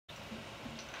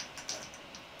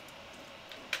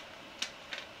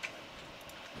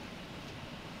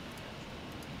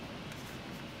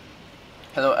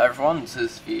Hello everyone, this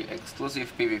is the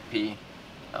exclusive PvP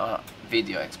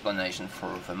video explanation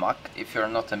for the Mac. If you're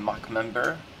not a Mac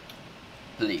member,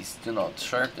 please do not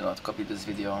share, do not copy this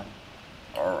video,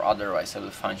 or otherwise I will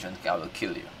find you and I will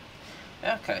kill you.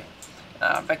 Okay,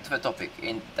 back to the topic.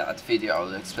 In that video I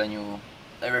will explain you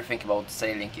everything about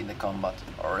sailing in the combat,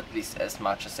 or at least as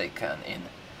much as I can in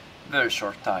very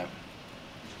short time.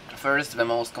 First, the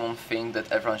most common thing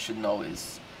that everyone should know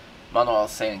is manual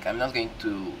sailing. I'm not going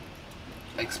to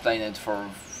explain it for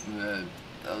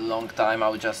a long time. I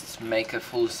will just make a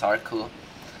full circle,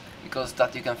 because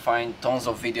that you can find tons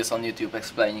of videos on YouTube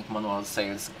explaining manual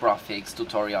sails, graphics,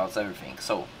 tutorials, everything.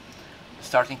 So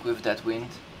starting with that wind,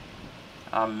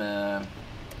 I'm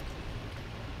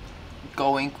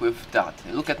going with that.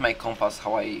 Look at my compass,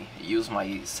 how I use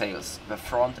my sails, the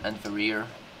front and the rear.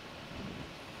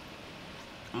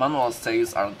 Manual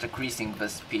sails are decreasing the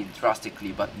speed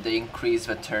drastically, but they increase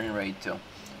the turn rate too.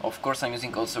 Of course, I'm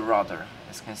using also rudder,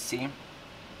 as you can see.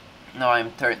 Now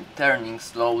I'm turning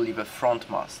slowly the front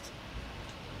mast,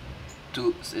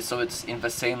 so it's in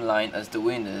the same line as the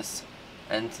wind is,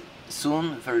 and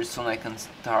very soon I can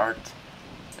start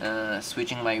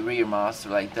switching my rear mast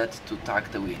like that to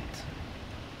tag the wind.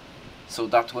 So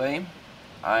that way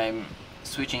I'm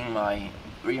switching my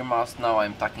rear mast, now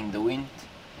I'm tagging the wind.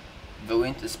 The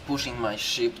wind is pushing my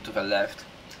ship to the left,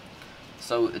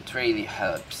 so it really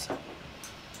helps.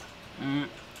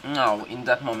 Now, in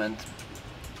that moment,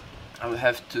 I will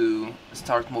have to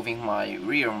start moving my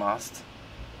rear mast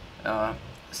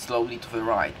slowly to the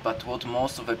right, but what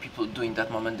most of the people do in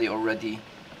that moment, they already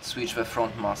switch the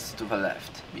front mast to the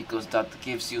left, because that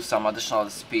gives you some additional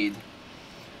speed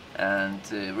and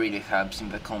really helps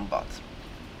in the combat.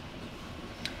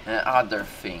 Other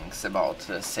things about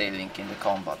sailing in the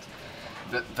combat.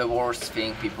 The worst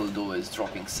thing people do is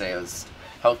dropping sails.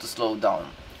 How to slow down.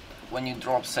 When you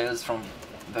drop sails from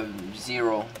the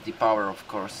zero, the power of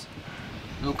course,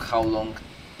 look how long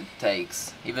it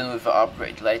takes, even with the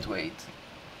upgrade, lightweight,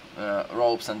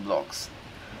 ropes and blocks.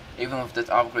 Even with that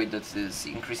upgrade that is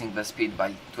increasing the speed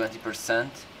by 20%,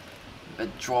 the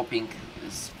dropping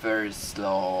is very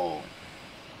slow.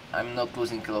 I'm not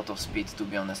losing a lot of speed, to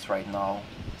be honest, right now.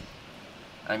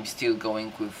 I'm still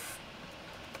going with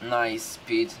nice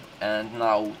speed, and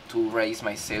now to raise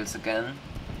my sails again.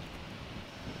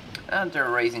 And they're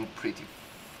raising pretty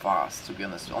fast, to be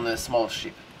honest, on a small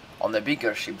ship. On a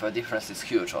bigger ship the difference is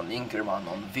huge, on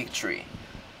Ingerman, on Victory.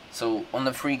 So on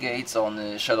the frigates, on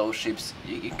the shallow ships,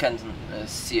 you can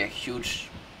see a huge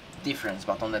difference,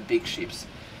 but on the big ships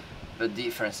the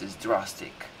difference is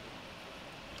drastic.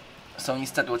 So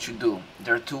instead what you do,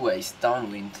 there are two ways,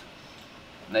 downwind,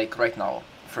 like right now.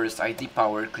 First I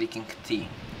depower clicking T.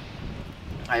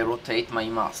 I rotate my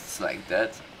masts like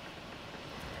that,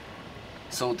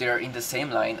 so they're in the same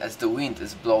line as the wind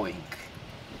is blowing.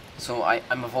 So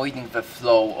I'm avoiding the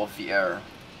flow of the air.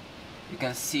 You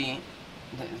can see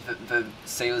the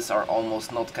sails are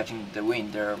almost not catching the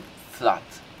wind, they're flat.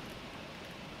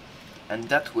 And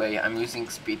that way I'm losing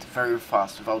speed very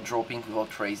fast, without dropping,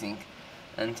 without raising.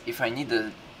 And if I need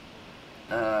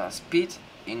a speed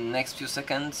in next few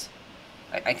seconds,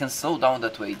 I can slow down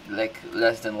that way, like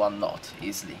less than 1 knot,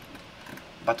 easily.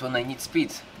 But when I need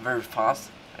speed very fast,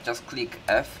 I just click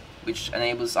F, which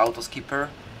enables auto skipper,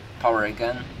 power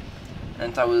again,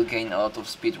 and I will gain a lot of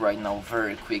speed right now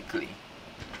very quickly,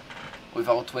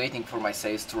 without waiting for my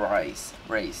sails to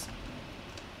raise.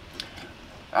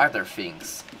 Other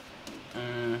things.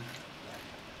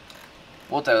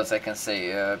 What else I can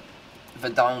say? The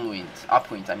downwind,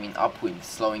 upwind,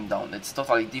 slowing down. It's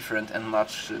totally different and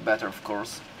much better, of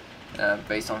course,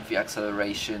 based on the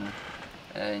acceleration,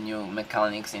 new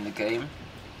mechanics in the game.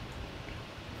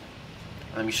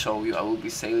 Let me show you. I will be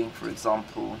sailing, for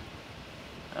example,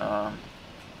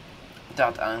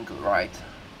 that angle, right?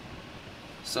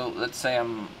 So let's say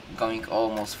I'm going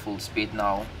almost full speed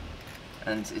now,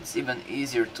 and it's even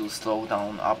easier to slow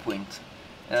down upwind.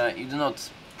 You do not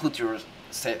put your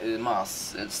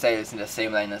sails in the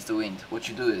same line as the wind. What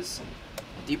you do is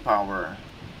depower,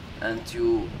 and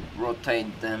you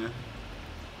rotate them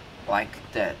like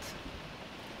that.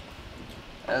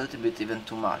 A little bit, even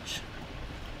too much.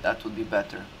 That would be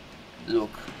better. Look,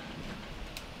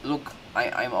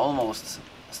 I'm almost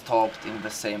stopped in the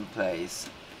same place.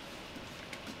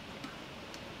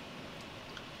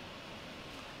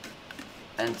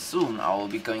 And soon I will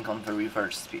be going on the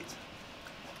reverse speed.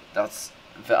 That's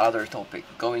the other topic,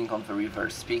 going on the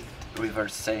reverse speed,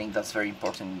 reverse sailing. That's very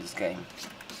important in this game.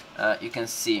 You can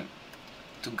see,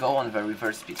 to go on the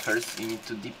reverse speed, first you need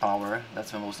to depower,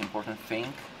 that's the most important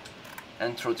thing,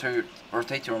 and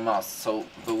rotate your mast, so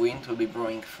the wind will be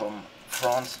blowing from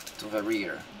front to the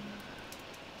rear.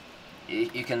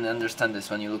 You can understand this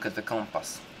when you look at the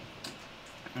compass.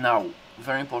 Now,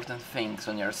 very important things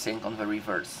when you're sailing on the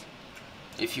reverse.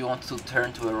 If you want to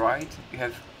turn to the right, you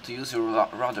have to use your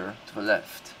rudder to the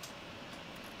left.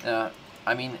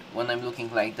 I mean, when I'm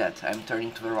looking like that, I'm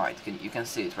turning to the right. You can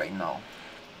see it right now.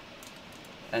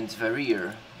 And the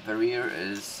rear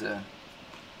is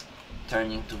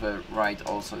turning to the right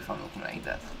also if I'm looking like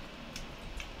that.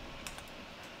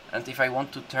 And if I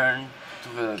want to turn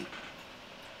to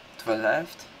the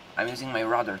left, I'm using my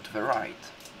rudder to the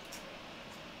right.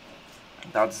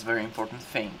 That's a very important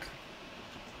thing.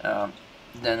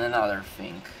 Then another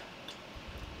thing.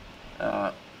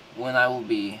 When I will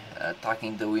be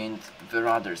attacking the wind, the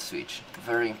rudder switch,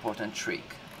 very important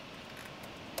trick.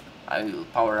 I will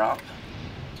power up,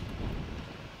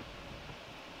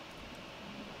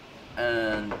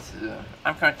 and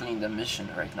I'm currently in the mission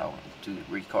right now to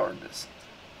record this.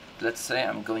 Let's say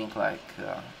I'm going like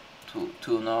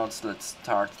 2 knots, let's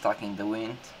start attacking the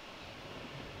wind,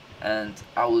 and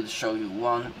I will show you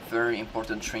one very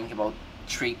important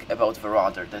trick about the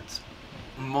rudder that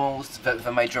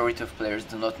the majority of players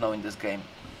do not know in this game.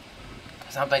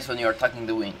 Sometimes when you are attacking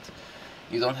the wind,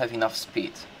 you don't have enough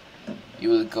speed. You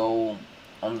will go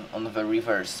on the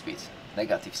reverse speed,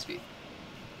 negative speed.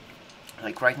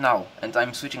 Like right now, and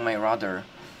I'm switching my rudder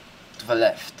to the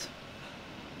left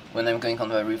when I'm going on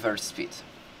the reverse speed.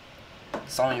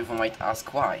 Some of you might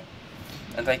ask why,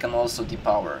 and I can also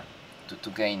depower to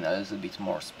gain a little bit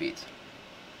more speed.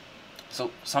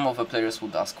 So some of the players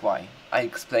would ask why. I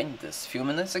explained this a few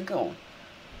minutes ago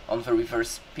on the reverse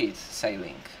speed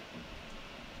sailing.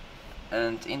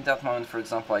 And in that moment, for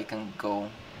example, I can go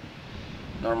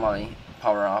normally,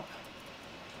 power up,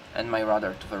 and my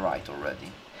rudder to the right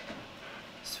already.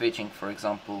 Switching, for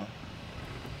example,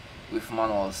 with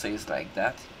manual sails like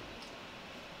that,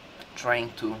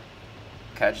 trying to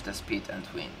catch the speed and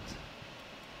wind.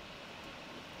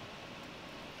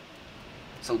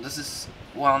 So this is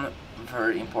one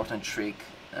very important trick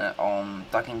on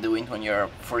attacking the wind. When you're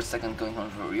for a second going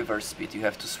on reverse speed, you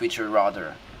have to switch your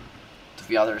rudder to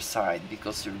the other side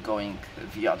because you're going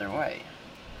the other way,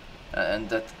 and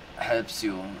that helps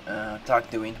you attack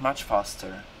the wind much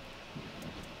faster.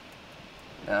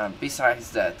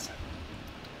 Besides that,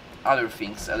 other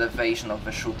things, elevation of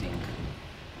the shooting,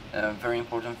 very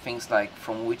important things like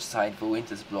from which side the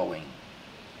wind is blowing.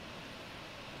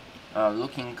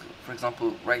 Looking, for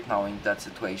example, right now in that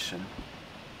situation,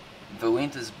 the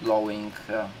wind is blowing,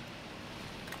 or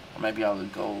maybe I will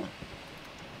go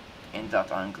in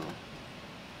that angle,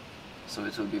 so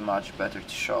it will be much better to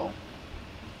show.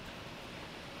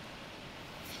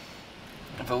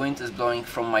 The wind is blowing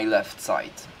from my left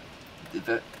side.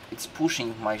 It's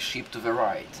pushing my ship to the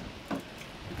right.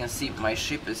 You can see my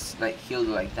ship is like heeled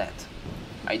like that.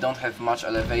 I don't have much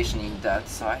elevation in that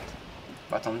side,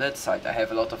 but on that side I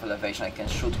have a lot of elevation. I can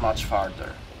shoot much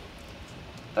farther.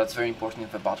 That's very important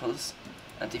in the battles.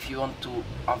 And if you want to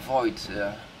avoid,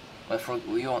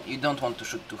 you don't want to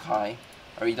shoot too high,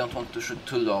 or you don't want to shoot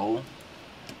too low,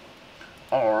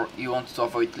 or you want to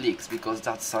avoid leaks, because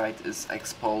that side is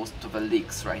exposed to the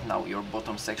leaks right now, your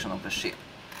bottom section of the ship.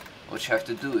 What you have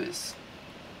to do is,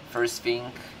 first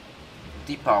thing,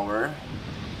 depower,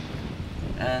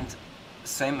 and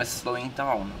same as slowing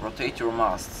down, rotate your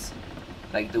masts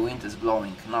like the wind is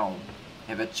blowing. Now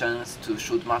you have a chance to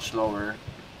shoot much lower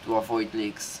to avoid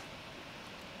leaks.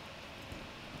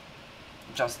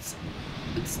 Just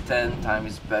it's 10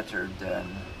 times better than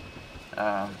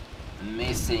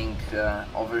missing,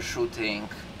 overshooting,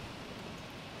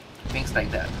 things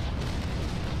like that.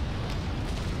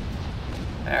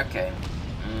 Okay.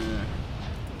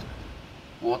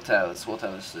 What else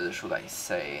should I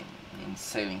say in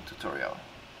sailing tutorial?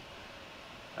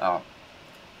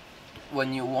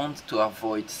 When you want to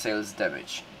avoid sails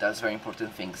damage, that's very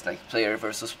important things like player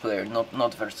versus player,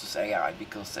 not versus AI,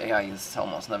 because AI is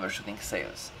almost never shooting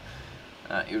sails.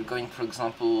 You're going, for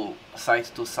example, side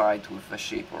to side with the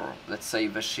ship, or let's say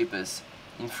the ship is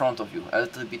in front of you, a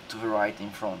little bit to the right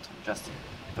in front, just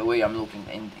the way I'm looking,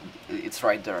 and it's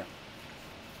right there.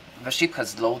 The ship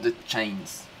has loaded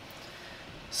chains,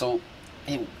 so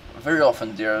very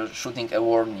often they are shooting a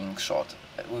warning shot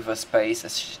with a space, a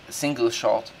single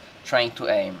shot, trying to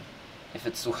aim if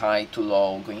it's too high, too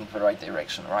low, going in the right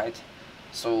direction, right?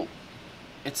 So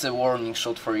it's a warning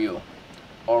shot for you.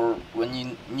 Or when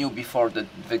you knew before that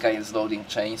the guy is loading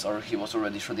chains, or he was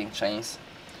already shooting chains,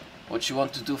 what you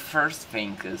want to do first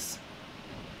thing is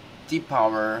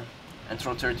depower and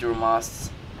rotate your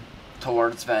masts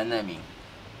towards the enemy.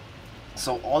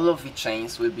 So all of the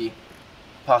chains will be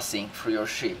passing through your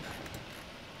ship.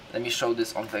 Let me show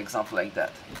this on the example like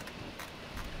that.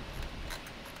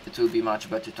 It will be much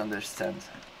better to understand.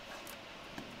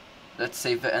 Let's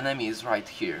say the enemy is right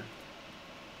here.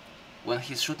 When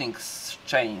he's shooting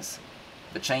chains,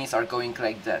 the chains are going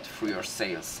like that through your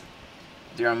sails.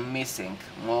 They are missing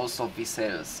most of the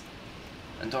sails.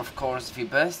 And of course the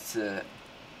best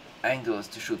angles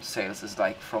to shoot sails is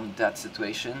like from that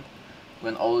situation,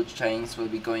 when all chains will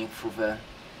be going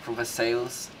through the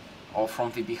sails, or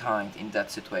from the behind in that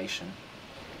situation.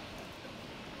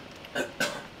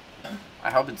 I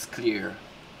hope it's clear,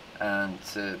 and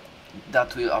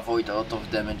that will avoid a lot of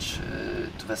damage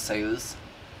to the sails.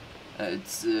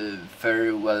 It's a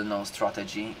very well known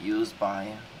strategy used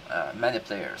by many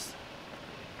players.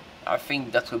 I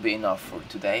think that will be enough for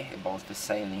today about the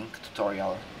sailing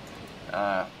tutorial.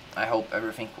 I hope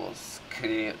everything was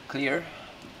clear,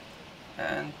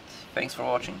 and thanks for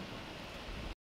watching.